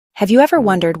Have you ever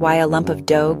wondered why a lump of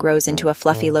dough grows into a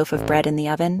fluffy loaf of bread in the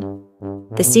oven?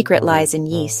 The secret lies in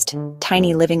yeast,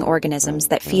 tiny living organisms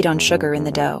that feed on sugar in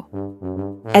the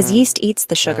dough. As yeast eats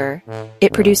the sugar,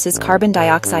 it produces carbon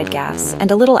dioxide gas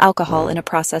and a little alcohol in a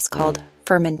process called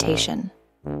fermentation.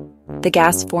 The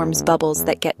gas forms bubbles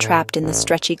that get trapped in the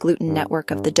stretchy gluten network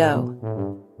of the dough.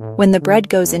 When the bread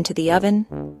goes into the oven,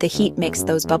 the heat makes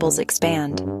those bubbles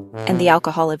expand, and the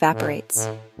alcohol evaporates.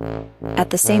 At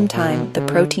the same time, the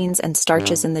proteins and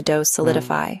starches in the dough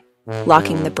solidify,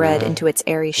 locking the bread into its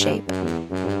airy shape.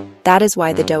 That is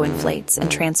why the dough inflates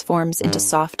and transforms into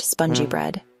soft, spongy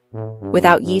bread.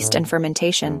 Without yeast and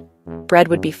fermentation, bread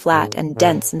would be flat and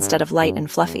dense instead of light and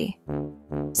fluffy.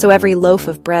 So every loaf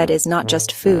of bread is not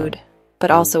just food,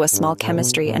 but also a small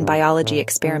chemistry and biology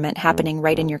experiment happening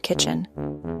right in your kitchen.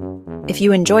 If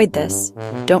you enjoyed this,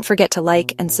 don't forget to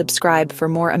like and subscribe for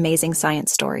more amazing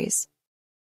science stories.